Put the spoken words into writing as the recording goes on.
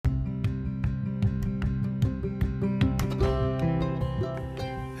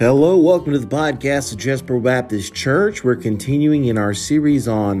Hello, welcome to the podcast of Jesper Baptist Church. We're continuing in our series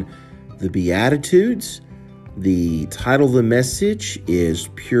on the Beatitudes. The title of the message is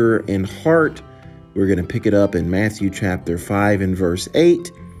Pure in Heart. We're going to pick it up in Matthew chapter 5 and verse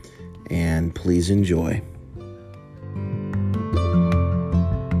 8, and please enjoy.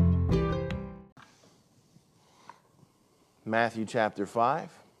 Matthew chapter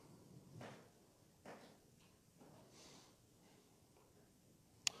 5.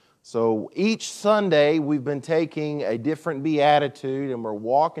 So each Sunday we've been taking a different beatitude and we're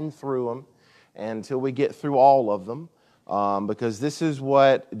walking through them until we get through all of them, because this is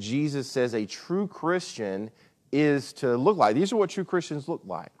what Jesus says a true Christian is to look like. These are what true Christians look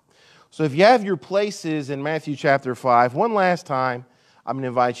like. So if you have your places in Matthew chapter 5, one last time, I'm going to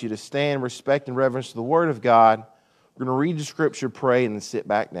invite you to stand, respect and reverence to the Word of God. We're going to read the Scripture, pray, and then sit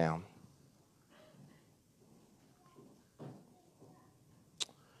back down.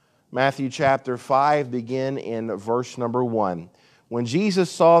 Matthew chapter 5, begin in verse number 1. When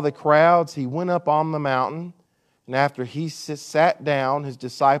Jesus saw the crowds, he went up on the mountain, and after he sat down, his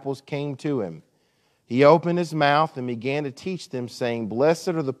disciples came to him. He opened his mouth and began to teach them, saying, "Blessed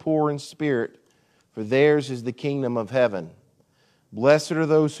are the poor in spirit, for theirs is the kingdom of heaven. Blessed are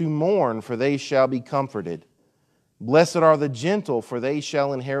those who mourn, for they shall be comforted. Blessed are the gentle, for they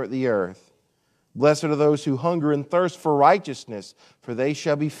shall inherit the earth. Blessed are those who hunger and thirst for righteousness, for they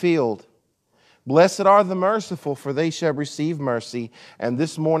shall be filled. Blessed are the merciful, for they shall receive mercy." And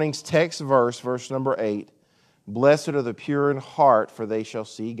this morning's text verse, verse number 8, "Blessed are the pure in heart, for they shall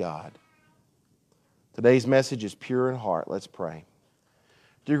see God." Today's message is pure in heart. Let's pray.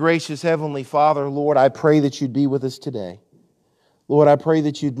 Dear gracious Heavenly Father, Lord, I pray that you'd be with us today. Lord, I pray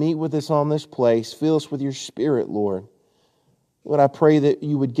that you'd meet with us on this place. Fill us with your Spirit, Lord. Lord, I pray that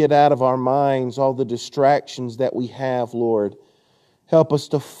you would get out of our minds all the distractions that we have, Lord. Help us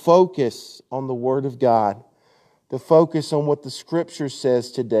to focus on the Word of God, to focus on what the Scripture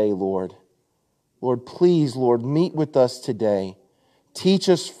says today, Lord. Lord, please, Lord, meet with us today. Teach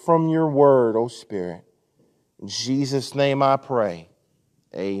us from your Word, O Spirit. In Jesus' name I pray.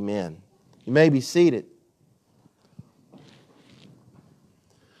 Amen. You may be seated.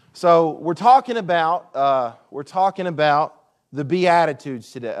 So we're talking about the Beatitudes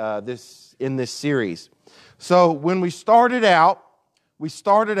today, in this series. So when we started out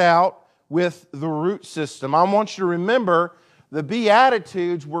with the root system. I want you to remember the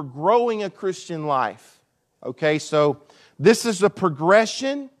Beatitudes were growing a Christian life. Okay, so this is a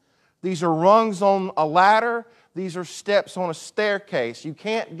progression. These are rungs on a ladder. These are steps on a staircase. You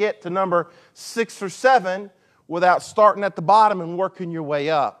can't get to number 6 or 7 without starting at the bottom and working your way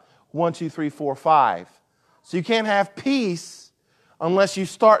up. 1, 2, 3, 4, 5. So you can't have peace unless you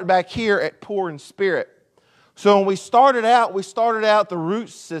start back here at poor in spirit. So when we started out the root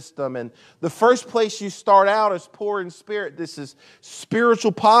system, and the first place you start out is poor in spirit. This is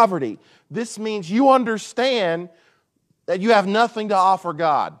spiritual poverty. This means you understand that you have nothing to offer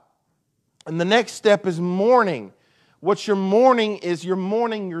God. And the next step is mourning. What you're mourning is you're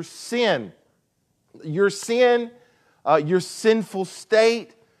mourning your sin. Your sin, your sinful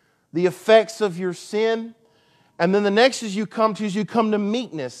state, the effects of your sin. And then the next you come to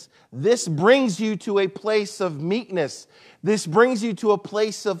meekness. This brings you to a place of meekness. This brings you to a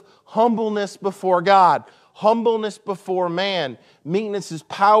place of humbleness before God, humbleness before man. Meekness is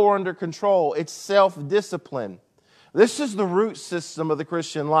power under control. It's self-discipline. This is the root system of the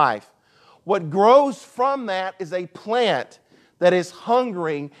Christian life. What grows from that is a plant that is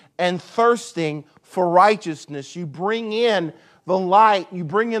hungering and thirsting for righteousness. You bring in the light, you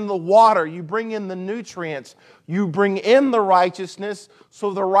bring in the water, you bring in the nutrients, you bring in the righteousness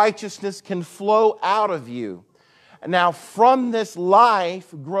so the righteousness can flow out of you. And now from this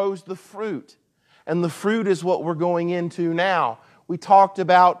life grows the fruit. And the fruit is what we're going into now. We talked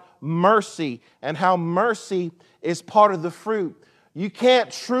about mercy and how mercy is part of the fruit. You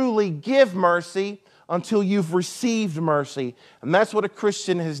can't truly give mercy until you've received mercy. And that's what a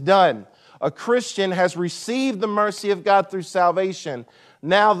Christian has done. A Christian has received the mercy of God through salvation.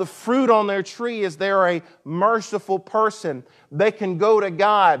 Now the fruit on their tree is they're a merciful person. They can go to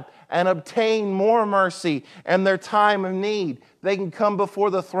God and obtain more mercy in their time of need. They can come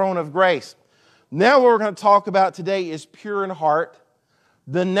before the throne of grace. Now what we're going to talk about today is pure in heart.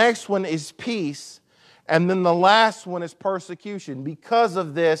 The next one is peace. And then the last one is persecution. Because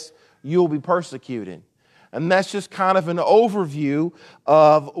of this, you'll be persecuted. And that's just kind of an overview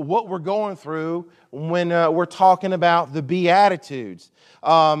of what we're going through when we're talking about the Beatitudes.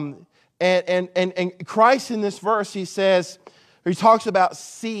 And Christ in this verse, he talks about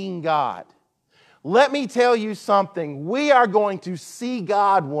seeing God. Let me tell you something. We are going to see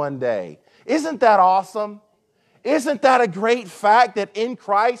God one day. Isn't that awesome? Isn't that a great fact that in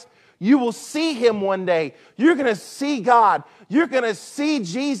Christ you will see Him one day? You're going to see God. You're going to see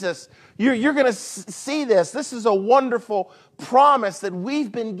Jesus. You're going to see this. This is a wonderful promise that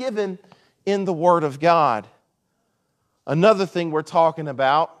we've been given in the Word of God. Another thing we're talking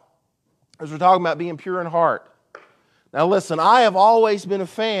about is we're talking about being pure in heart. Now listen, I have always been a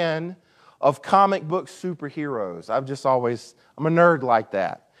fan of comic book superheroes. I'm a nerd like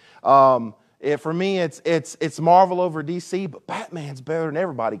that. For me, it's Marvel over DC, but Batman's better than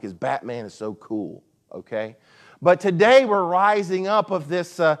everybody because Batman is so cool, okay? But today we're rising up of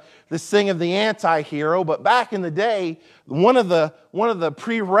this thing of the anti-hero. But back in the day, one of the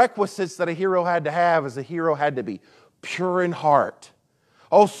prerequisites that a hero had to have is a hero had to be pure in heart.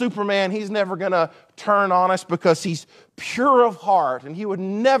 Oh, Superman, he's never going to turn on us because he's pure of heart, and he would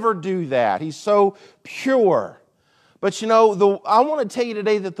never do that. He's so pure. But I want to tell you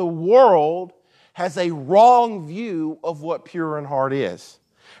today that the world has a wrong view of what pure in heart is.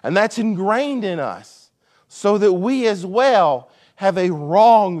 And that's ingrained in us so that we as well have a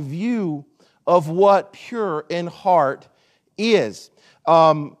wrong view of what pure in heart is.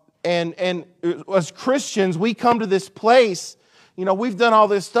 And as Christians, we come to this place. We've done all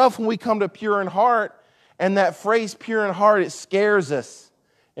this stuff when we come to pure in heart, and that phrase pure in heart, it scares us.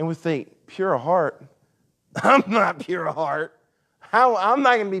 And we think, pure of heart? I'm not pure of heart. I'm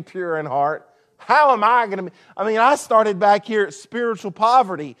not going to be pure in heart. How am I going to be? I started back here at spiritual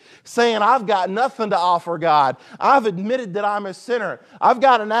poverty saying I've got nothing to offer God. I've admitted that I'm a sinner. I've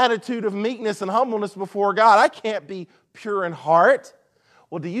got an attitude of meekness and humbleness before God. I can't be pure in heart.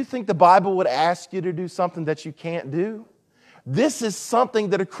 Well, do you think the Bible would ask you to do something that you can't do? This is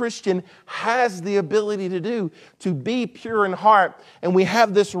something that a Christian has the ability to do, to be pure in heart. And we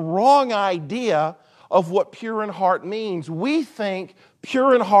have this wrong idea of what pure in heart means. We think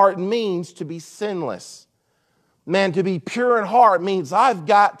pure in heart means to be sinless. Man, to be pure in heart means I've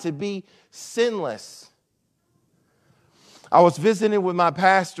got to be sinless. I was visiting with my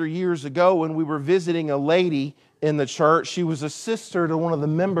pastor years ago, and we were visiting a lady in the church. She was a sister to one of the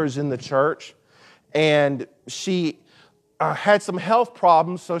members in the church, and she had some health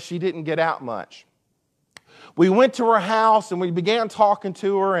problems, so she didn't get out much. We went to her house, and we began talking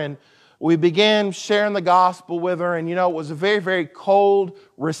to her, and we began sharing the gospel with her, and it was a very, very cold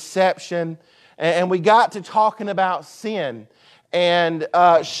reception, and we got to talking about sin. And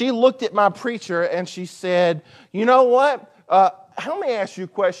she looked at my preacher, and she said, "You know what? Let me ask you a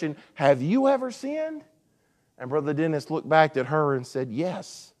question. Have you ever sinned?" And Brother Dennis looked back at her and said,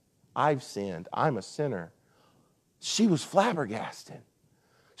 "Yes, I've sinned. I'm a sinner." She was flabbergasted.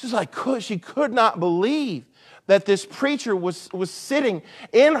 She could not believe that this preacher was sitting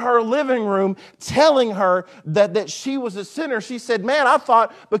in her living room telling her that she was a sinner. She said, "Man, I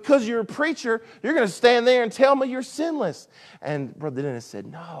thought because you're a preacher, you're going to stand there and tell me you're sinless." And Brother Dennis said,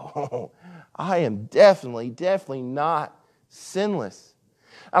 "No, I am definitely not sinless."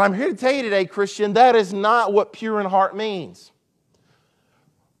 And I'm here to tell you today, Christian, that is not what pure in heart means.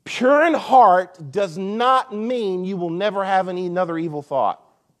 Pure in heart does not mean you will never have another evil thought.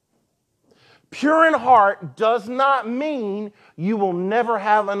 Pure in heart does not mean you will never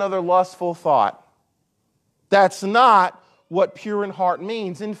have another lustful thought. That's not what pure in heart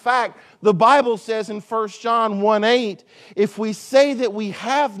means. In fact, the Bible says in 1 John 1:8, if we say that we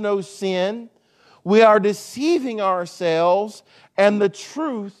have no sin, we are deceiving ourselves, and the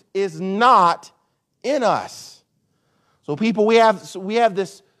truth is not in us. So people, we have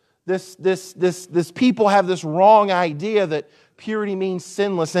this people have this wrong idea that purity means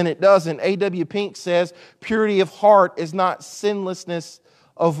sinless, and it doesn't. A.W. Pink says purity of heart is not sinlessness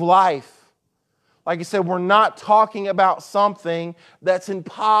of life. Like I said, we're not talking about something that's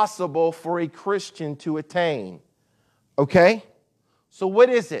impossible for a Christian to attain. Okay? So what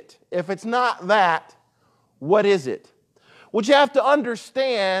is it? If it's not that, what is it? What you have to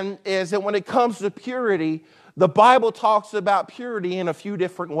understand is that when it comes to purity, the Bible talks about purity in a few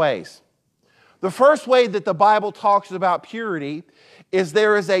different ways. The first way that the Bible talks about purity is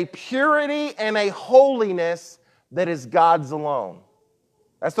there is a purity and a holiness that is God's alone.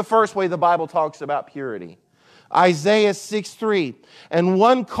 That's the first way the Bible talks about purity. Isaiah 6:3, and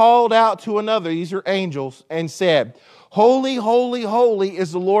one called out to another, these are angels, and said, "Holy, holy, holy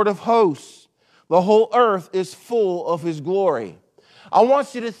is the Lord of hosts. The whole earth is full of His glory." I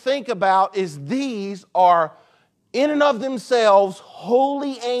want you to think about is these are in and of themselves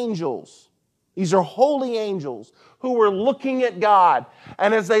holy angels. These are holy angels who are looking at God.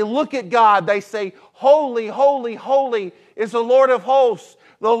 And as they look at God, they say, holy, holy, holy is the Lord of hosts,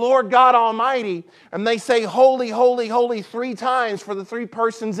 the Lord God Almighty. And they say, holy, holy, holy 3 times for the 3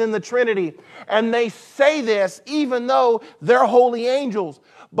 persons in the Trinity. And they say this even though they're holy angels.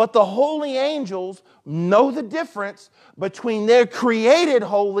 But the holy angels know the difference between their created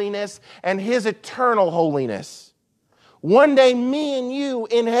holiness and His eternal holiness. One day, me and you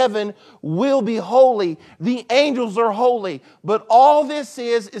in heaven will be holy. The angels are holy. But all this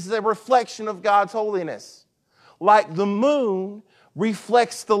is a reflection of God's holiness. Like the moon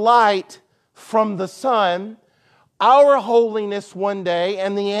reflects the light from the sun, our holiness one day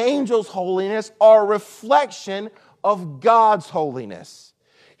and the angels' holiness are a reflection of God's holiness.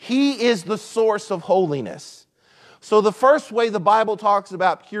 He is the source of holiness. So the first way the Bible talks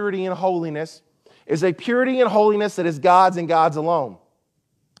about purity and holiness is a purity and holiness that is God's and God's alone.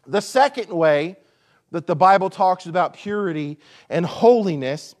 The second way that the Bible talks about purity and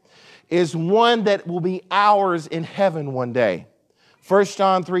holiness is one that will be ours in heaven one day. 1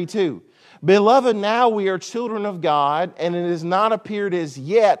 John 3:2. Beloved, now we are children of God, and it has not appeared as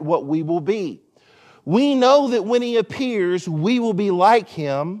yet what we will be. We know that when He appears, we will be like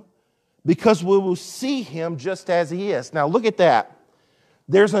Him because we will see Him just as He is. Now look at that.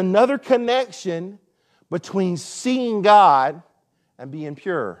 There's another connection between seeing God and being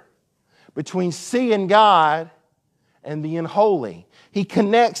pure. Between seeing God and being holy. He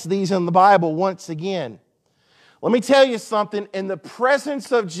connects these in the Bible once again. Let me tell you something. In the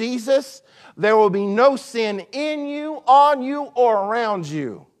presence of Jesus, there will be no sin in you, on you, or around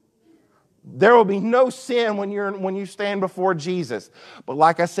you. There will be no sin when you stand before Jesus. But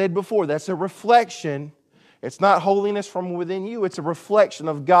like I said before, that's a reflection. It's not holiness from within you. It's a reflection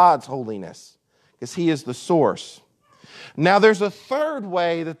of God's holiness because He is the source. Now, there's a third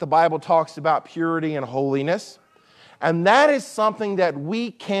way that the Bible talks about purity and holiness, and that is something that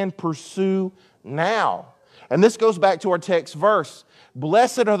we can pursue now. And this goes back to our text verse.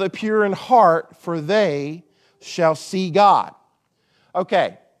 Blessed are the pure in heart, for they shall see God.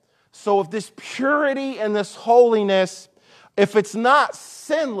 Okay, so if this purity and this holiness, if it's not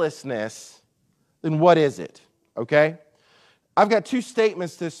sinlessness, then what is it? Okay? I've got 2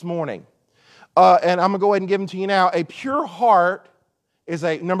 statements this morning. And I'm going to go ahead and give them to you now. A pure heart is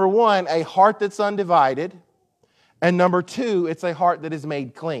number 1, a heart that's undivided. And number 2, it's a heart that is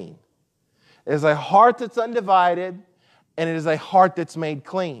made clean. It is a heart that's undivided, and it is a heart that's made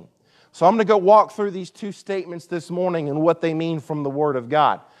clean. So I'm going to go walk through these 2 statements this morning and what they mean from the Word of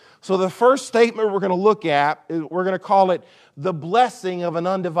God. So the first statement we're going to look at, we're going to call it the blessing of an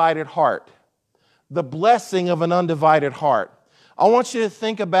undivided heart. The blessing of an undivided heart. I want you to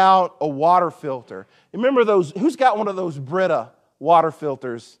think about a water filter. Remember those, who's got one of those Brita water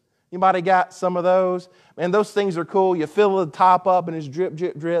filters? Anybody got some of those? Man, those things are cool. You fill the top up and it's drip,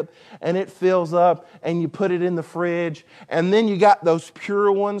 drip, drip, and it fills up and you put it in the fridge. And then you got those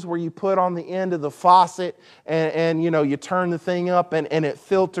pure ones where you put on the end of the faucet and you turn the thing up and it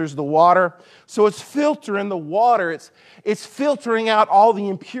filters the water. So it's filtering the water. It's filtering out all the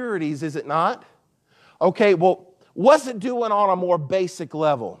impurities, is it not? Okay, well, what's it doing on a more basic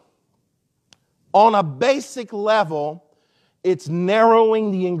level? On a basic level, it's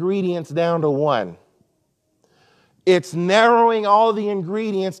narrowing the ingredients down to 1. It's narrowing all the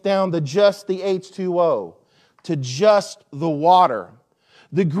ingredients down to just the H2O, to just the water.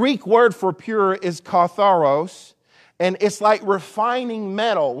 The Greek word for pure is katharos, and it's like refining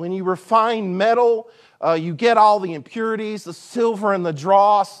metal. When you refine metal, you get all the impurities, the silver and the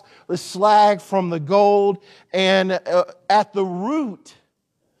dross, the slag from the gold, and at the root,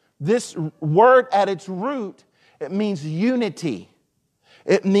 this word at its root, it means unity.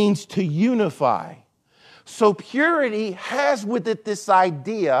 It means to unify. So purity has with it this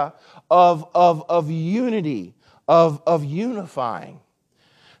idea of unity, of unifying.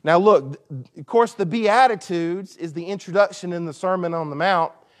 Now look, of course, the Beatitudes is the introduction in the Sermon on the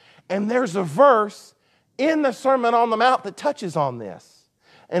Mount, and there's a verse in the Sermon on the Mount that touches on this,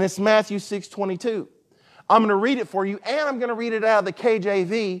 and it's Matthew 6:22. I'm going to read it for you, and I'm going to read it out of the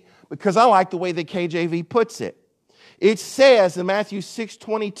KJV because I like the way the KJV puts it. It says in Matthew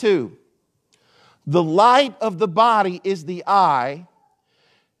 6:22, the light of the body is the eye.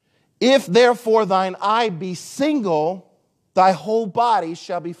 If therefore thine eye be single, thy whole body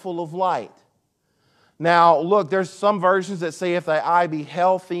shall be full of light. Now, look, there's some versions that say if thy eye be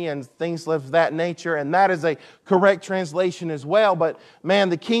healthy and things of that nature, and that is a correct translation as well. But man,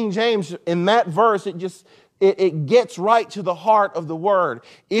 the King James, in that verse, it gets right to the heart of the word.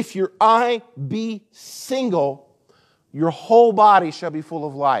 If your eye be single, your whole body shall be full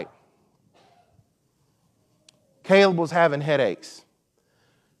of light. Caleb was having headaches.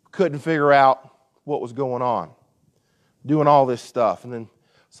 Couldn't figure out what was going on. Doing all this stuff. And then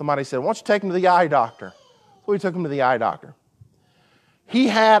somebody said, why don't you take him to the eye doctor? So we took him to the eye doctor. He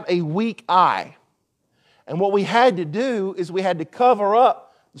had a weak eye. And what we had to do is we had to cover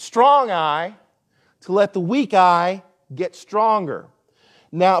up the strong eye to let the weak eye get stronger.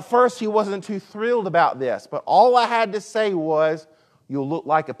 Now, at first, he wasn't too thrilled about this, but all I had to say was, you'll look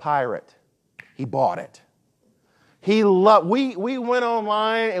like a pirate. He bought it. We went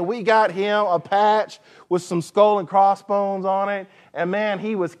online and we got him a patch with some skull and crossbones on it. And man,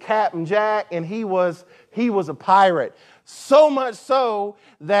 he was Captain Jack, and he was a pirate. So much so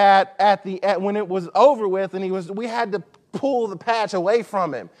that when it was over with, and we had to pull the patch away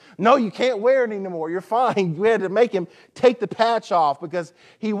from him. No, you can't wear it anymore. You're fine. We had to make him take the patch off because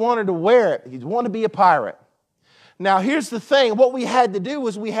he wanted to wear it. He wanted to be a pirate. Now, here's the thing. What we had to do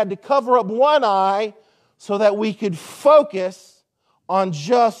was we had to cover up one eye so that we could focus on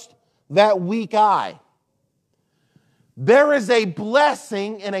just that weak eye. There is a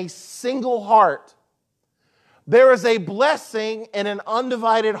blessing in a single heart. There is a blessing in an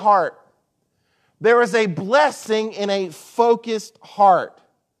undivided heart. There is a blessing in a focused heart.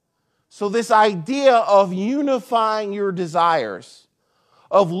 So this idea of unifying your desires,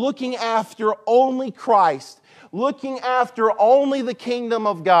 of looking after only Christ, looking after only the kingdom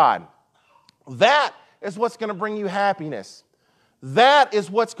of God, that is what's going to bring you happiness. That is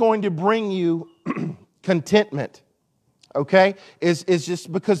what's going to bring you contentment. Okay? Is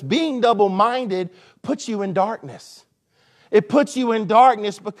just because being double-minded puts you in darkness. It puts you in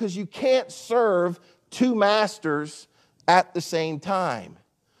darkness because you can't serve two masters at the same time.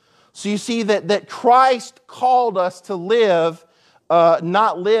 So you see that Christ called us to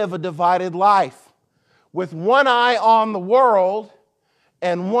not live a divided life, with one eye on the world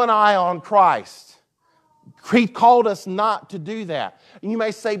and one eye on Christ. He called us not to do that. And you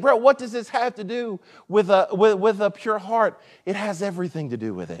may say, bro, what does this have to do with a pure heart? It has everything to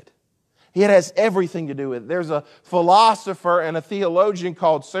do with it. It has everything to do with it. There's a philosopher and a theologian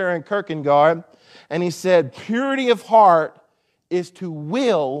called Søren Kierkegaard, and he said, purity of heart is to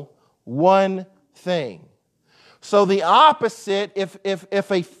will one thing. So the opposite,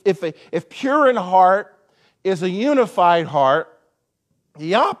 if pure in heart is a unified heart,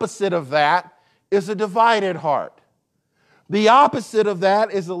 the opposite of that is a divided heart. The opposite of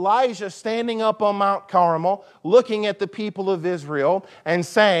that is Elijah standing up on Mount Carmel, looking at the people of Israel and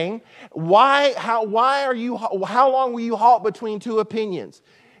saying, how long will you halt between two opinions?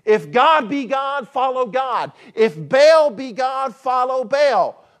 If God be God, follow God. If Baal be God, follow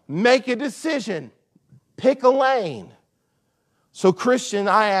Baal. Make a decision. Pick a lane. So Christian,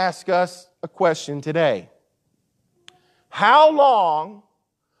 I ask us a question today. How long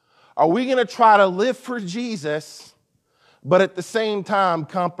are we going to try to live for Jesus, but at the same time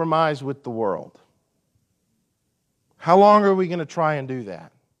compromise with the world? How long are we going to try and do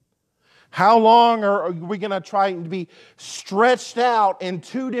that? How long are we going to try to be stretched out in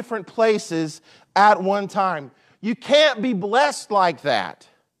two different places at one time? You can't be blessed like that.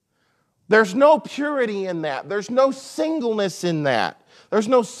 There's no purity in that. There's no singleness in that. There's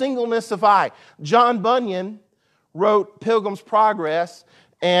no singleness of eye. John Bunyan wrote Pilgrim's Progress,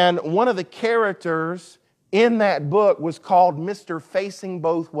 and one of the characters in that book was called Mr. Facing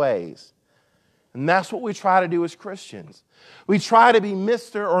Both Ways. And that's what we try to do as Christians. We try to be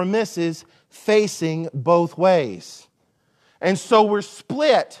Mr. or Mrs. facing both ways. And so we're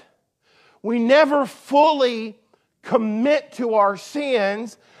split. We never fully commit to our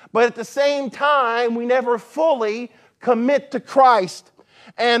sins, but at the same time, we never fully commit to Christ.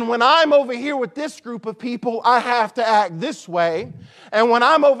 And when I'm over here with this group of people, I have to act this way. And when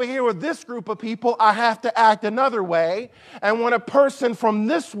I'm over here with this group of people, I have to act another way. And when a person from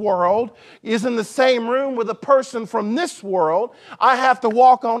this world is in the same room with a person from this world, I have to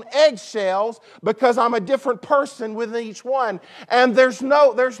walk on eggshells because I'm a different person with each one. And there's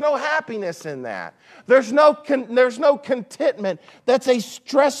no happiness in that. There's no contentment. That's a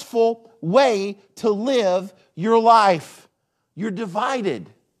stressful way to live your life. You're divided.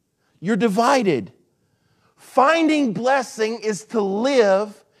 You're divided. Finding blessing is to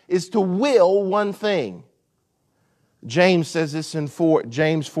will one thing. James says this in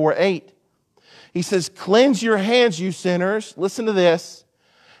James 4:8. He says, cleanse your hands, you sinners, listen to this,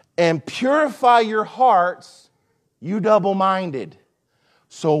 and purify your hearts, you double-minded.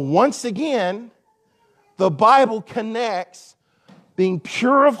 So once again, the Bible connects being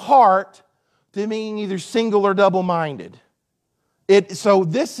pure of heart to being either single or double-minded. So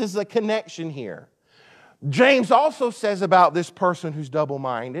this is a connection here. James also says about this person who's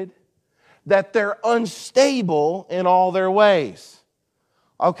double-minded that they're unstable in all their ways.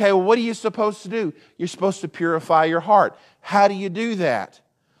 Okay, well, what are you supposed to do? You're supposed to purify your heart. How do you do that?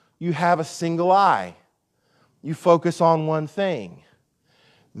 You have a single eye. You focus on one thing.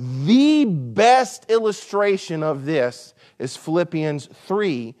 The best illustration of this is Philippians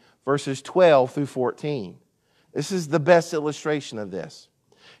 3, verses 12 through 14. This is the best illustration of this.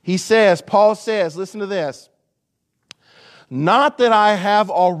 Paul says, listen to this, not that I have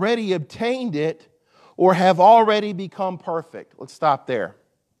already obtained it or have already become perfect. Let's stop there.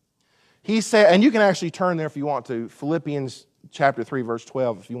 He said, and you can actually turn there if you want to, Philippians chapter 3, verse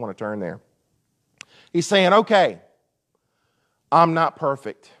 12, if you want to turn there. He's saying, okay, I'm not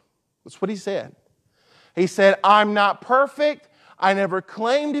perfect. That's what he said. He said, I'm not perfect. I never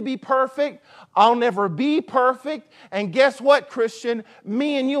claim to be perfect. I'll never be perfect. And guess what, Christian?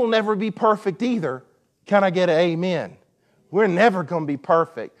 Me and you'll never be perfect either. Can I get an amen? We're never going to be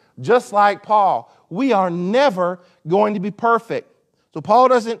perfect. Just like Paul, we are never going to be perfect. So Paul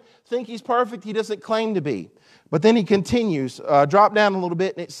doesn't think he's perfect. He doesn't claim to be. But then he continues, drop down a little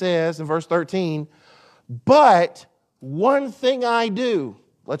bit, and it says in verse 13, but one thing I do.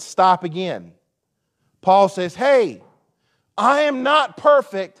 Let's stop again. Paul says, hey, I am not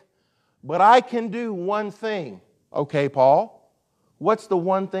perfect, but I can do one thing. Okay, Paul, what's the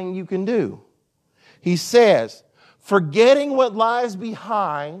one thing you can do? He says, forgetting what lies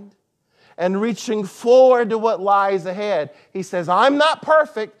behind and reaching forward to what lies ahead. He says, I'm not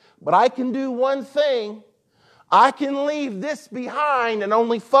perfect, but I can do one thing. I can leave this behind and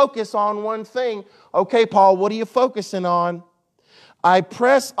only focus on one thing. Okay, Paul, what are you focusing on? I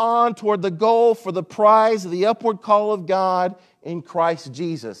press on toward the goal for the prize of the upward call of God in Christ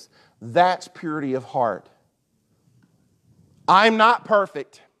Jesus. That's purity of heart. I'm not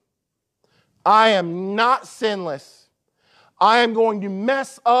perfect. I am not sinless. I am going to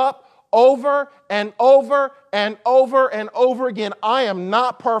mess up over and over and over and over again. I am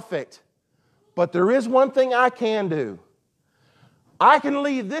not perfect. But there is one thing I can do. I can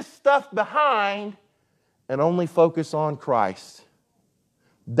leave this stuff behind and only focus on Christ.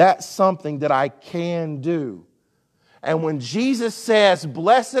 That's something that I can do. And when Jesus says,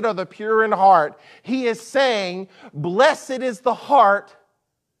 blessed are the pure in heart, he is saying, blessed is the heart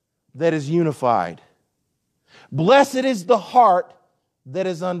that is unified. Blessed is the heart that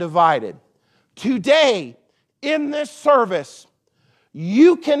is undivided. Today, in this service,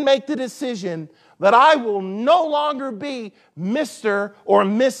 you can make the decision that I will no longer be Mr. or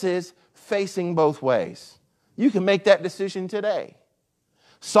Mrs. facing both ways. You can make that decision today.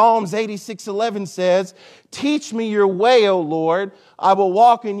 Psalms 86:11 says, teach me your way, O Lord. I will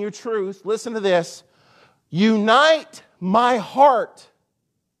walk in your truth. Listen to this. Unite my heart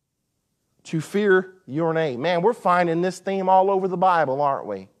to fear your name. Man, we're finding this theme all over the Bible, aren't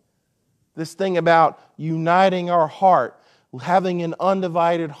we? This thing about uniting our heart, having an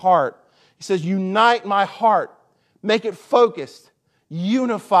undivided heart. He says, unite my heart, make it focused,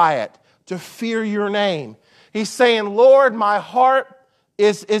 unify it to fear your name. He's saying, Lord, my heart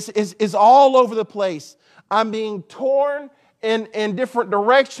is all over the place. I'm being torn in different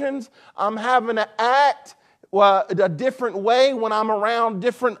directions. I'm having to act a different way when I'm around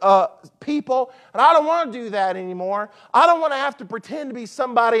different people. And I don't want to do that anymore. I don't want to have to pretend to be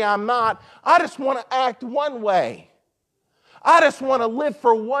somebody I'm not. I just want to act one way. I just want to live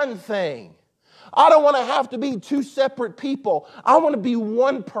for one thing. I don't want to have to be two separate people. I want to be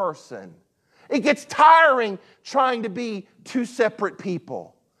one person. It gets tiring trying to be two separate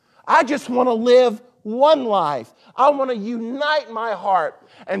people. I just want to live one life. I want to unite my heart.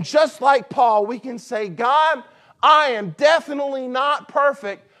 And just like Paul, we can say, God, I am definitely not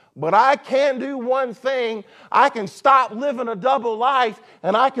perfect, but I can do one thing. I can stop living a double life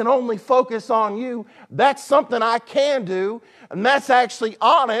and I can only focus on you. That's something I can do. And that's actually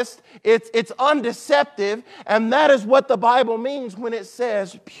honest. It's undeceptive. And that is what the Bible means when it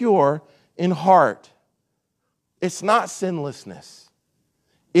says pure in heart. It's not sinlessness.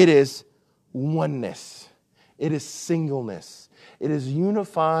 It is oneness. It is singleness. It is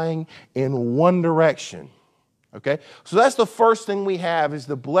unifying in one direction. Okay? So that's the first thing we have is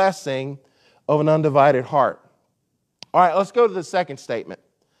the blessing of an undivided heart. All right, let's go to the second statement.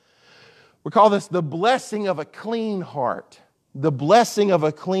 We call this the blessing of a clean heart. The blessing of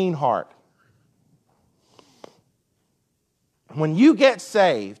a clean heart. When you get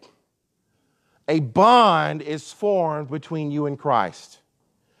saved, a bond is formed between you and Christ.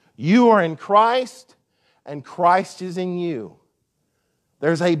 You are in Christ, and Christ is in you.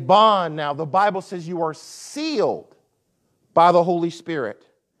 There's a bond now. The Bible says you are sealed by the Holy Spirit.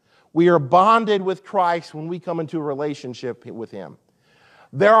 We are bonded with Christ when we come into a relationship with Him.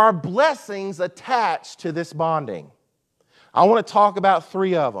 There are blessings attached to this bonding. I want to talk about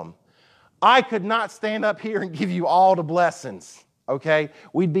 3 of them. I could not stand up here and give you all the blessings, okay?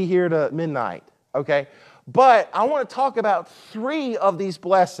 We'd be here to midnight, okay? But I want to talk about 3 of these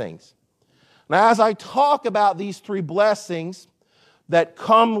blessings. Now, as I talk about these 3 blessings that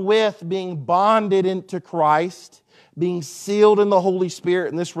come with being bonded into Christ, being sealed in the Holy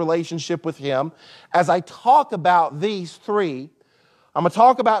Spirit in this relationship with Him, as I talk about these 3, I'm going to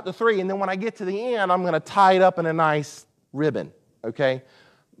talk about the 3, and then when I get to the end, I'm going to tie it up in a nice ribbon, okay?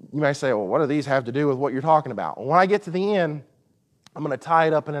 You may say, well, what do these have to do with what you're talking about? Well, when I get to the end, I'm going to tie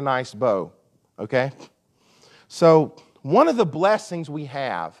it up in a nice bow, okay? So one of the blessings we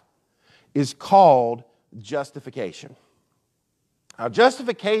have is called justification. Now,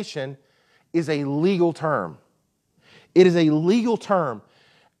 justification is a legal term. It is a legal term.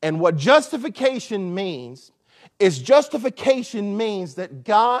 And what justification means is that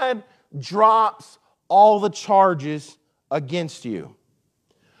God drops all the charges against you.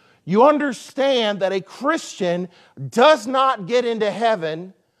 You understand that a Christian does not get into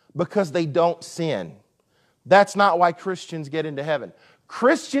heaven because they don't sin. That's not why Christians get into heaven.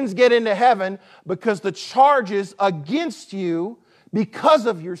 Christians get into heaven because the charges against you because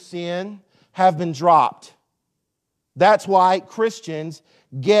of your sin have been dropped. That's why Christians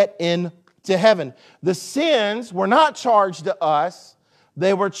get into heaven. The sins were not charged to us,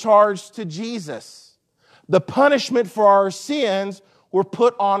 they were charged to Jesus. The punishment for our sins were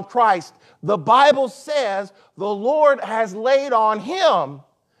put on Christ. The Bible says the Lord has laid on Him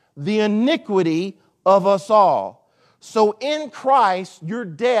the iniquity of us all. So in Christ, your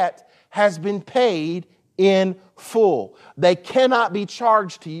debt has been paid in full. They cannot be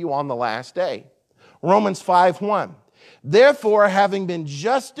charged to you on the last day. Romans 5:1. Therefore, having been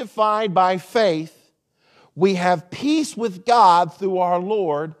justified by faith, we have peace with God through our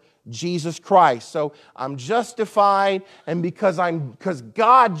Lord Jesus Christ. So I'm justified, and because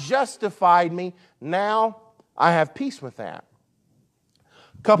God justified me, now I have peace with that.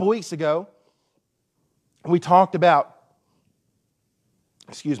 A couple weeks ago, we talked about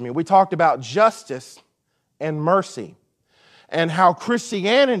justice and mercy, and how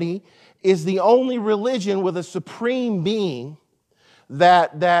Christianity is the only religion with a supreme being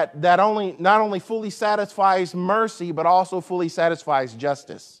that not only fully satisfies mercy, but also fully satisfies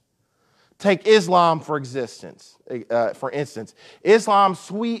justice. Take Islam, for instance. Islam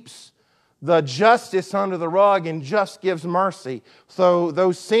sweeps the justice under the rug and just gives mercy. So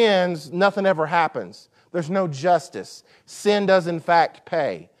those sins, nothing ever happens. There's no justice. Sin does in fact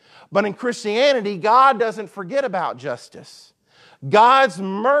pay. But in Christianity, God doesn't forget about justice. God's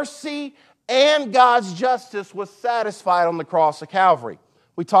mercy and God's justice was satisfied on the cross of Calvary.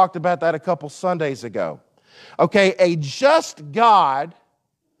 We talked about that a couple Sundays ago. Okay, a just God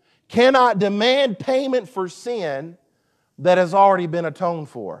cannot demand payment for sin that has already been atoned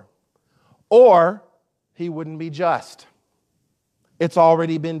for, or He wouldn't be just. It's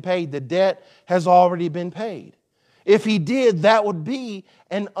already been paid. The debt has already been paid. If He did, that would be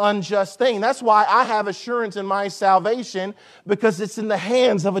an unjust thing. That's why I have assurance in my salvation, because it's in the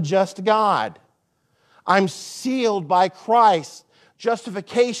hands of a just God. I'm sealed by Christ.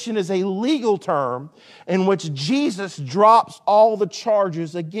 Justification is a legal term in which Jesus drops all the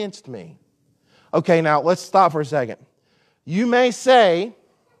charges against me. Okay, now let's stop for a second. You may say,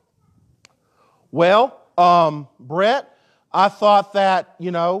 well, Brett, I thought that,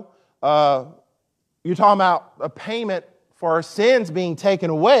 you're talking about a payment for our sins being taken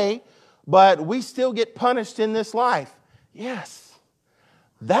away, but we still get punished in this life. Yes,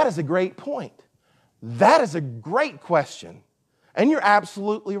 that is a great point. That is a great question. And you're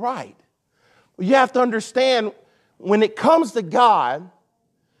absolutely right. You have to understand, when it comes to God,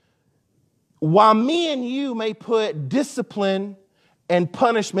 while me and you may put discipline and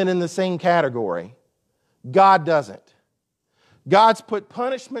punishment in the same category, God doesn't. God's put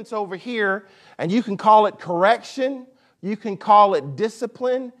punishments over here, and you can call it correction, you can call it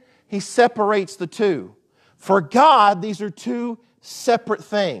discipline. He separates the two. For God, these are two separate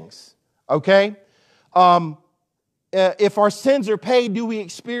things, okay? If our sins are paid, do we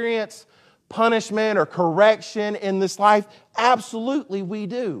experience punishment or correction in this life? Absolutely, we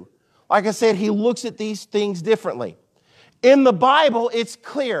do. Like I said, He looks at these things differently. In the Bible, it's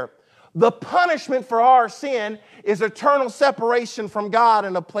clear. The punishment for our sin is eternal separation from God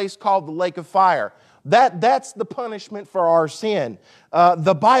in a place called the lake of fire. That's the punishment for our sin.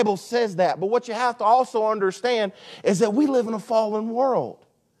 The Bible says that. But what you have to also understand is that we live in a fallen world.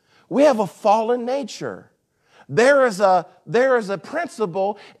 We have a fallen nature. There is a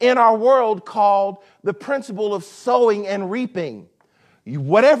principle in our world called the principle of sowing and reaping.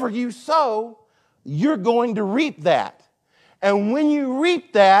 Whatever you sow, you're going to reap that. And when you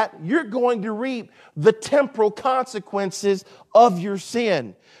reap that, you're going to reap the temporal consequences of your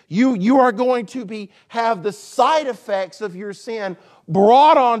sin. You are going to have the side effects of your sin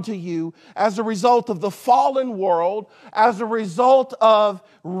brought onto you as a result of the fallen world, as a result of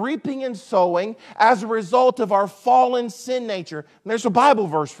reaping and sowing, as a result of our fallen sin nature. And there's a Bible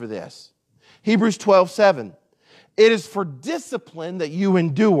verse for this. Hebrews 12:7. It is for discipline that you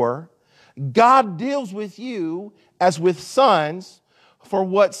endure. God deals with you as with sons, for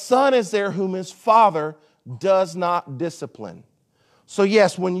what son is there whom his father does not discipline? So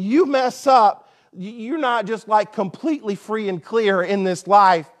yes, when you mess up, you're not just like completely free and clear in this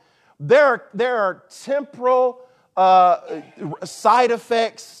life. There are temporal side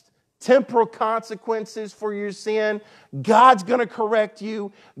effects, temporal consequences for your sin. God's going to correct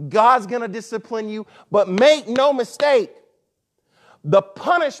you. God's going to discipline you. But make no mistake, the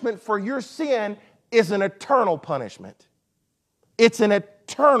punishment for your sin is an eternal punishment. It's an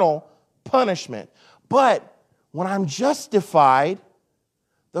eternal punishment. But when I'm justified,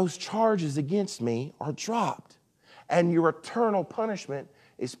 those charges against me are dropped, and your eternal punishment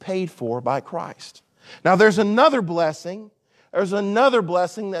is paid for by Christ. Now, there's another blessing. There's another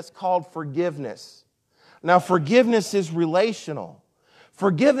blessing that's called forgiveness. Now, forgiveness is relational.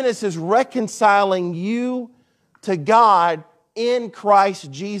 Forgiveness is reconciling you to God in Christ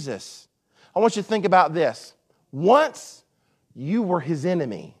Jesus. I want you to think about this. Once you were his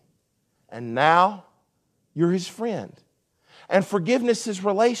enemy, and now you're his friend. And forgiveness is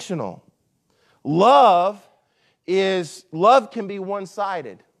relational. Love can be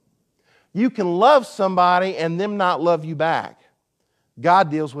one-sided. You can love somebody and them not love you back. God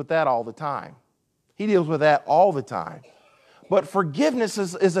deals with that all the time. He deals with that all the time. But forgiveness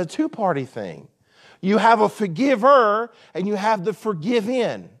is a two-party thing. You have a forgiver and you have the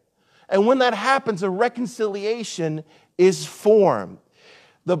forgiven. And when that happens, a reconciliation is formed.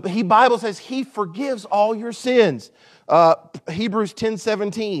 The Bible says he forgives all your sins. Hebrews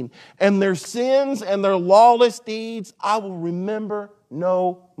 10:17. And their sins and their lawless deeds I will remember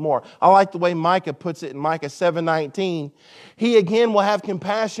no more. I like the way Micah puts it in Micah 7:19. He again will have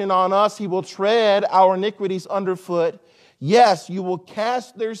compassion on us. He will tread our iniquities underfoot. Yes, you will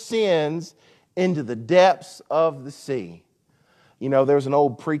cast their sins into the depths of the sea. You know, there was an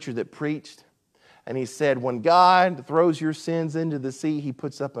old preacher that preached, and he said, when God throws your sins into the sea, he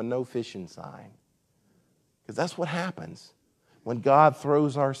puts up a no fishing sign. Because that's what happens when God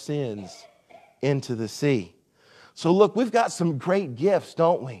throws our sins into the sea. So look, we've got some great gifts,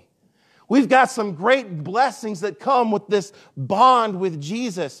 don't we? We've got some great blessings that come with this bond with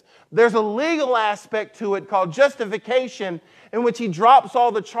Jesus. There's a legal aspect to it called justification, in which he drops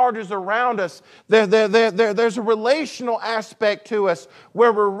all the charges around us. There's a relational aspect to us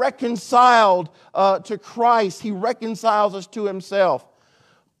where we're reconciled to Christ. He reconciles us to himself.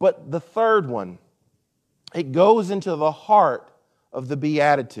 But the third one, it goes into the heart of the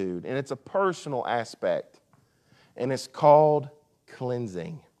beatitude, and it's a personal aspect, and it's called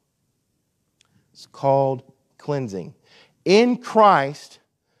cleansing. It's called cleansing. In Christ,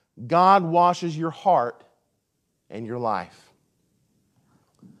 God washes your heart and your life.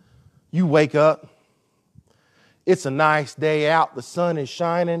 You wake up, it's a nice day out, the sun is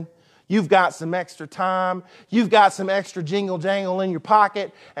shining, you've got some extra time, you've got some extra jingle jangle in your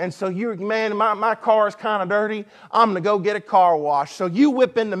pocket, and so my car is kind of dirty, I'm going to go get a car wash. So you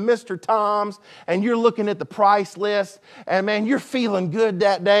whip into Mr. Tom's, and you're looking at the price list, and man, you're feeling good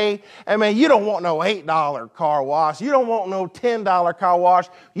that day, and man, you don't want no $8 car wash, you don't want no $10 car wash,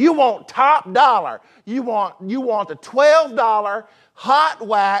 you want top dollar. You want the $12 hot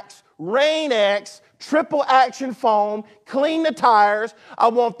wax Rain-X triple action foam, clean the tires. I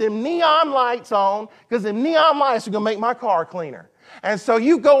want them neon lights on, because the neon lights are going to make my car cleaner. And so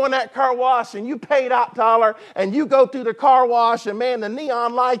you go in that car wash and you pay top dollar and you go through the car wash and man, the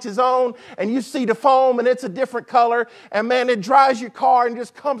neon lights is on and you see the foam and it's a different color and man, it dries your car and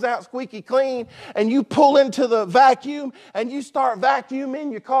just comes out squeaky clean, and you pull into the vacuum and you start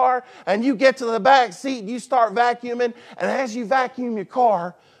vacuuming your car and you get to the back seat and you start vacuuming, and as you vacuum your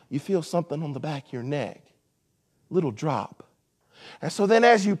car, you feel something on the back of your neck, little drop. And so then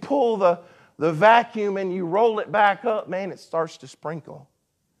as you pull the vacuum and you roll it back up, man, it starts to sprinkle.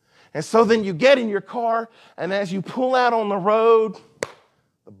 And so then you get in your car, and as you pull out on the road,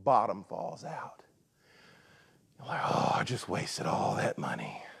 the bottom falls out. You're like, oh, I just wasted all that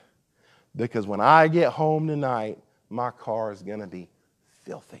money. Because when I get home tonight, my car is going to be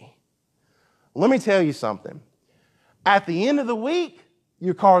filthy. Let me tell you something. At the end of the week,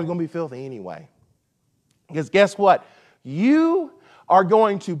 your car is going to be filthy anyway. Because guess what? You are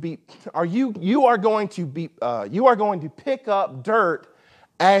going to be, you are going to pick up dirt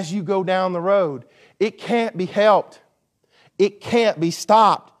as you go down the road. It can't be helped. It can't be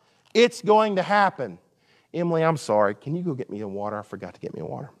stopped. It's going to happen. Emily, I'm sorry. Can you go get me a water? I forgot to get me a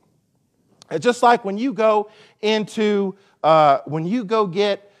water. It's just like when you go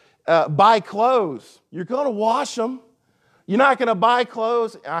buy clothes, you're going to wash them. You're not going to buy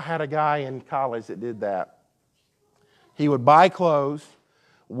clothes. I had a guy in college that did that. He would buy clothes,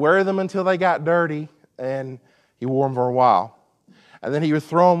 wear them until they got dirty, and he wore them for a while. And then he would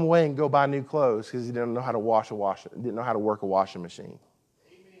throw them away and go buy new clothes because he didn't know how to didn't know how to work a washing machine.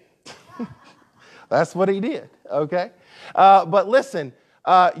 That's what he did, okay? But listen,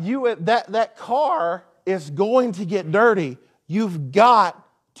 that car is going to get dirty. You've got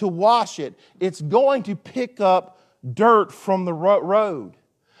to wash it. It's going to pick up dirt from the road.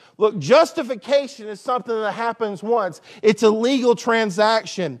 Look, justification is something that happens once. It's a legal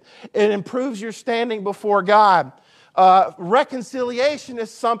transaction. It improves your standing before God. Reconciliation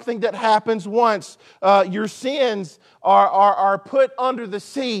is something that happens once. Your sins are put under the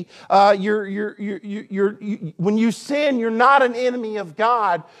sea. When you sin, you're not an enemy of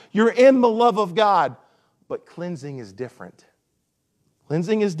God. You're in the love of God. But cleansing is different.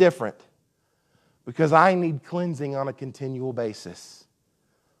 Cleansing is different because I need cleansing on a continual basis.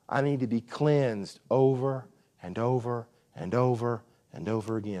 I need to be cleansed over and over and over and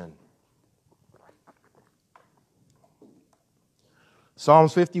over again.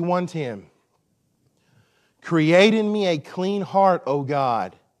 Psalms 51:10. Create in me a clean heart, O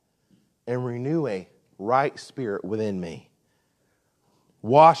God, and renew a right spirit within me.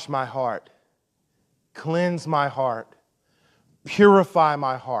 Wash my heart, cleanse my heart, purify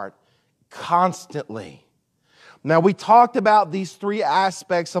my heart constantly. Now, we talked about these three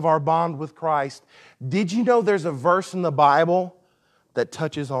aspects of our bond with Christ. Did you know there's a verse in the Bible that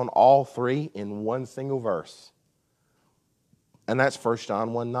touches on all three in one single verse? And that's 1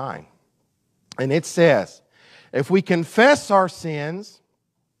 John 1:9. And it says, if we confess our sins,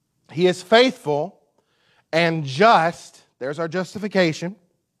 He is faithful and just, there's our justification,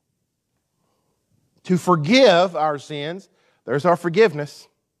 to forgive our sins, there's our forgiveness,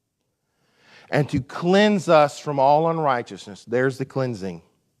 and to cleanse us from all unrighteousness. There's the cleansing.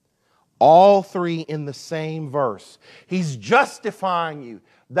 All three in the same verse. He's justifying you.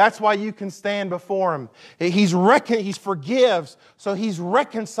 That's why you can stand before Him. He forgives, so He's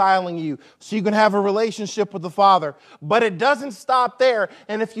reconciling you so you can have a relationship with the Father. But it doesn't stop there.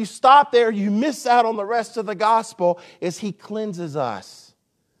 And if you stop there, you miss out on the rest of the gospel as He cleanses us.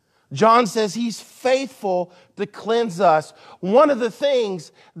 John says He's faithful to cleanse us. One of the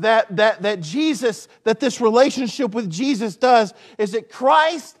things that this relationship with Jesus does is that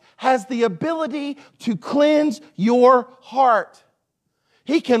Christ has the ability to cleanse your heart.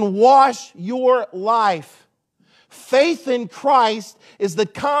 He can wash your life. Faith in Christ is the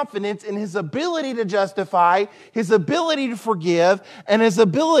confidence in His ability to justify, His ability to forgive, and His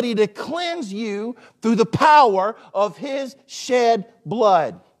ability to cleanse you through the power of His shed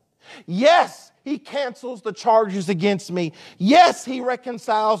blood. Yes, He cancels the charges against me. Yes, He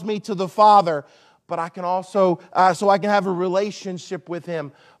reconciles me to the Father. But I can also, so I can have a relationship with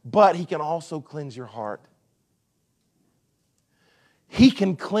Him. But He can also cleanse your heart. He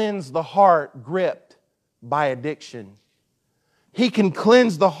can cleanse the heart gripped by addiction. He can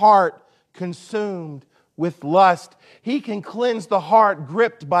cleanse the heart consumed with lust. He can cleanse the heart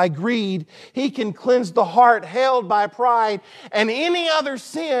gripped by greed. He can cleanse the heart held by pride and any other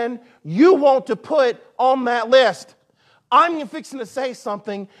sin you want to put on that list. I'm fixing to say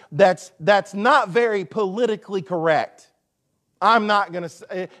something that's not very politically correct. I'm not going to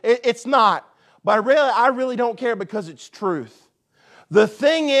say, it's not. But I really don't care because it's truth. The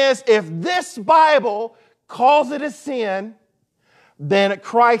thing is, if this Bible calls it a sin, then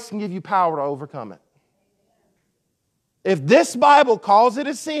Christ can give you power to overcome it. If this Bible calls it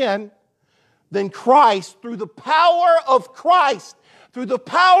a sin, then Christ, through the power of Christ, through the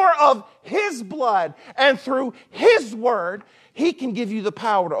power of His blood and through His word, He can give you the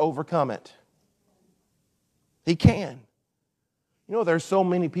power to overcome it. He can. You know, there's so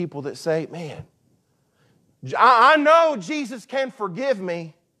many people that say, man, I know Jesus can forgive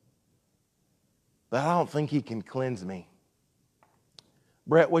me, but I don't think He can cleanse me.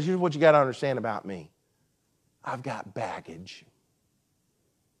 Brett, what you got to understand about me? I've got baggage.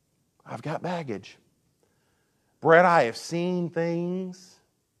 I've got baggage. Brett, I have seen things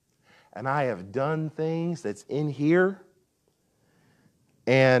and I have done things that's in here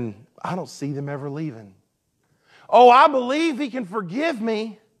and I don't see them ever leaving. Oh, I believe He can forgive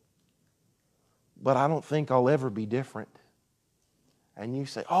me, but I don't think I'll ever be different. and you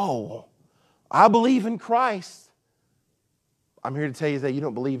say, oh, I believe in Christ. I'm here to tell you that you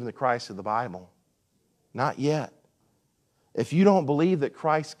don't believe in the Christ of the Bible. Not yet. If you don't believe that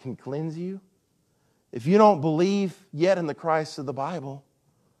Christ can cleanse you, if you don't believe yet in the Christ of the Bible,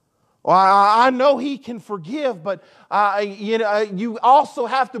 well, I know He can forgive, but you also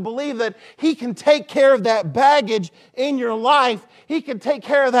have to believe that He can take care of that baggage in your life. He can take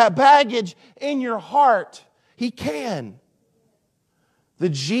care of that baggage in your heart. He can. The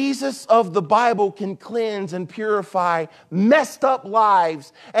Jesus of the Bible can cleanse and purify messed up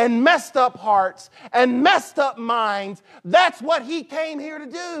lives and messed up hearts and messed up minds. That's what He came here to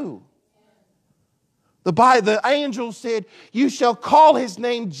do. The angel said, you shall call His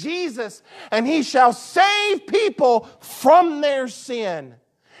name Jesus, and He shall save people from their sin.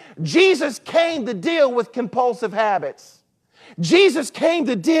 Jesus came to deal with compulsive habits. Jesus came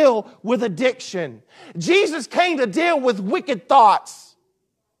to deal with addiction. Jesus came to deal with wicked thoughts.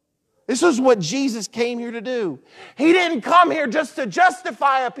 This is what Jesus came here to do. He didn't come here just to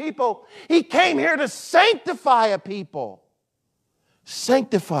justify a people. He came here to sanctify a people.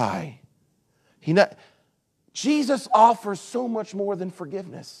 Sanctify. Jesus offers so much more than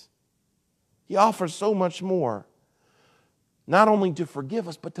forgiveness. He offers so much more. Not only to forgive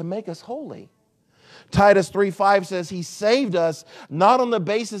us, but to make us holy. Titus 3:5 says, He saved us not on the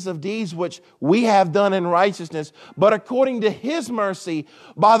basis of deeds which we have done in righteousness, but according to His mercy,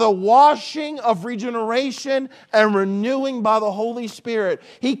 by the washing of regeneration and renewing by the Holy Spirit.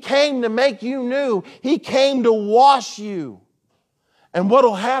 He came to make you new. He came to wash you. And what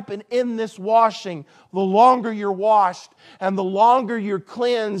will happen in this washing, the longer you're washed and the longer you're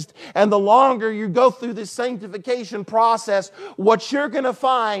cleansed and the longer you go through this sanctification process, what you're going to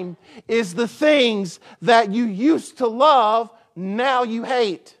find is the things that you used to love, now you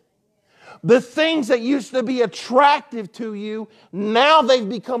hate. The things that used to be attractive to you, now they've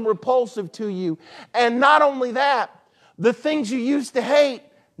become repulsive to you. And not only that, the things you used to hate,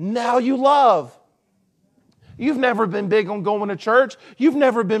 now you love. You've never been big on going to church. You've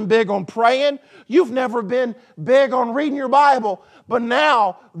never been big on praying. You've never been big on reading your Bible. But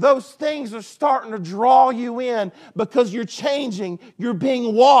now those things are starting to draw you in because you're changing. You're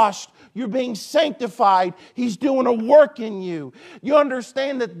being washed. You're being sanctified. He's doing a work in you. You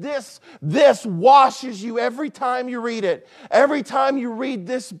understand that this washes you every time you read it. Every time you read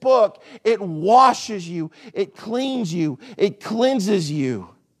this book, it washes you. It cleans you. It cleanses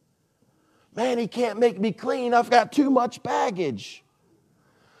you. Man, He can't make me clean. I've got too much baggage.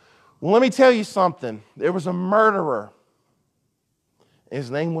 Well, let me tell you something. There was a murderer.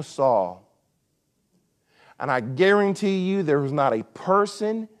 His name was Saul. And I guarantee you there was not a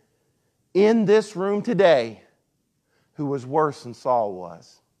person in this room today who was worse than Saul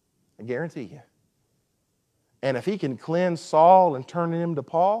was. I guarantee you. And if He can cleanse Saul and turn him to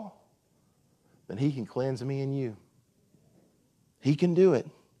Paul, then He can cleanse me and you. He can do it.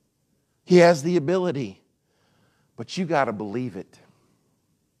 He has the ability, but you got to believe it.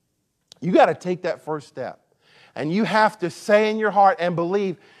 You got to take that first step. And you have to say in your heart and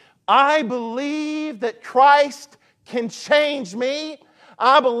believe, I believe that Christ can change me.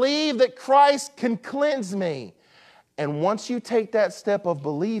 I believe that Christ can cleanse me. And once you take that step of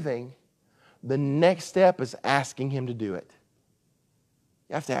believing, the next step is asking Him to do it.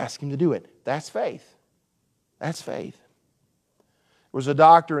 You have to ask Him to do it. That's faith. That's faith. There was a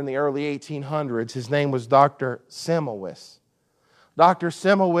doctor in the early 1800s. His name was Dr. Semmelweis. Dr.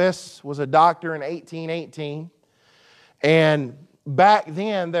 Semmelweis was a doctor in 1818. And back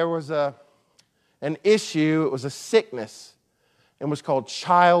then there was an issue. It was a sickness. It was called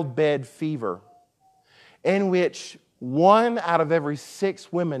childbed fever, in which 1 out of every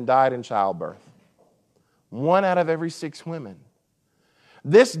 6 women died in childbirth. 1 out of every 6 women.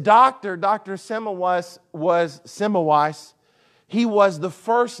 This doctor, Dr. Semmelweis, he was the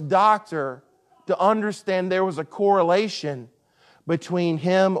first doctor to understand there was a correlation between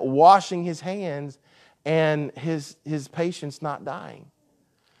him washing his hands and his patients not dying.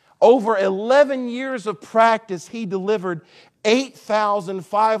 Over 11 years of practice, he delivered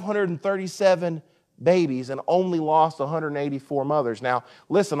 8,537 babies and only lost 184 mothers. Now,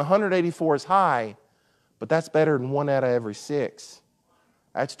 listen, 184 is high, but that's better than 1 out of every 6.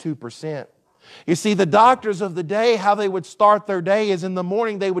 That's 2%. You see, the doctors of the day, how they would start their day is in the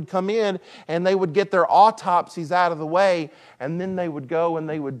morning they would come in and they would get their autopsies out of the way, and then they would go and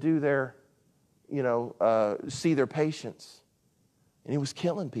they would do their, see their patients. And he was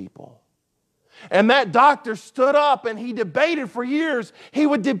killing people. And that doctor stood up and he debated for years. He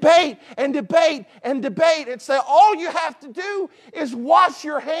would debate and debate and debate and say, all you have to do is wash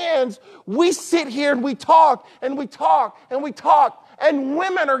your hands. We sit here and we talk and we talk and we talk. and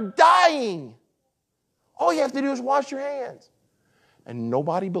women are dying. All you have to do is wash your hands. And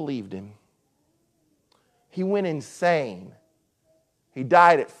nobody believed him. He went insane. He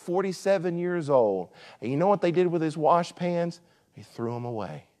died at 47 years old. And you know what they did with his wash pans? They threw them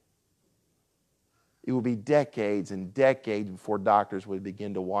away. It would be decades and decades before doctors would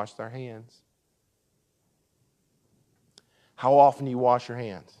begin to wash their hands. How often do you wash your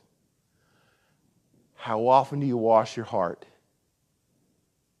hands? How often do you wash your heart?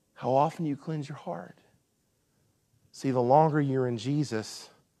 How often do you cleanse your heart? See, the longer you're in Jesus,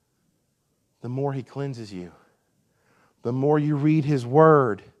 the more He cleanses you. The more you read His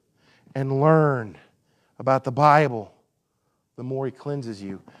Word and learn about the Bible, the more He cleanses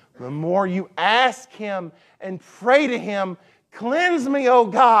you. The more you ask Him and pray to Him, cleanse me, O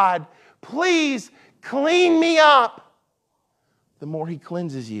God. Please clean me up. The more He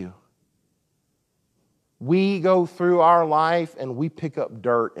cleanses you. We go through our life and we pick up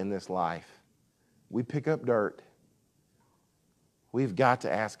dirt in this life. We pick up dirt. We've got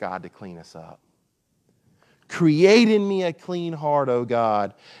to ask God to clean us up. Create in me a clean heart, O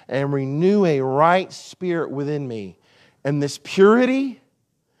God, and renew a right spirit within me. And this purity,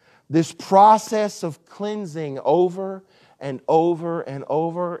 this process of cleansing over and over and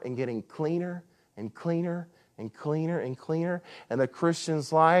over and getting cleaner and cleaner and cleaner and cleaner. And the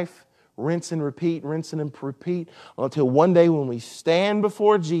Christian's life, rinse and repeat, until one day when we stand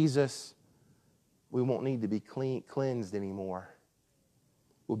before Jesus, we won't need to be cleansed anymore.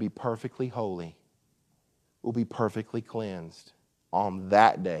 We'll be perfectly holy. We'll be perfectly cleansed on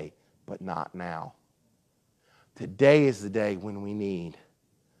that day, but not now. Today is the day when we need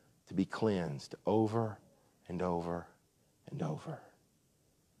to be cleansed over and over and over.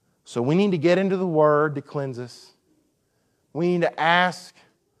 So we need to get into the Word to cleanse us. We need to ask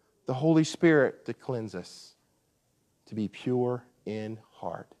the Holy Spirit to cleanse us, to be pure in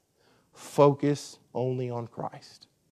heart. Focus only on Christ.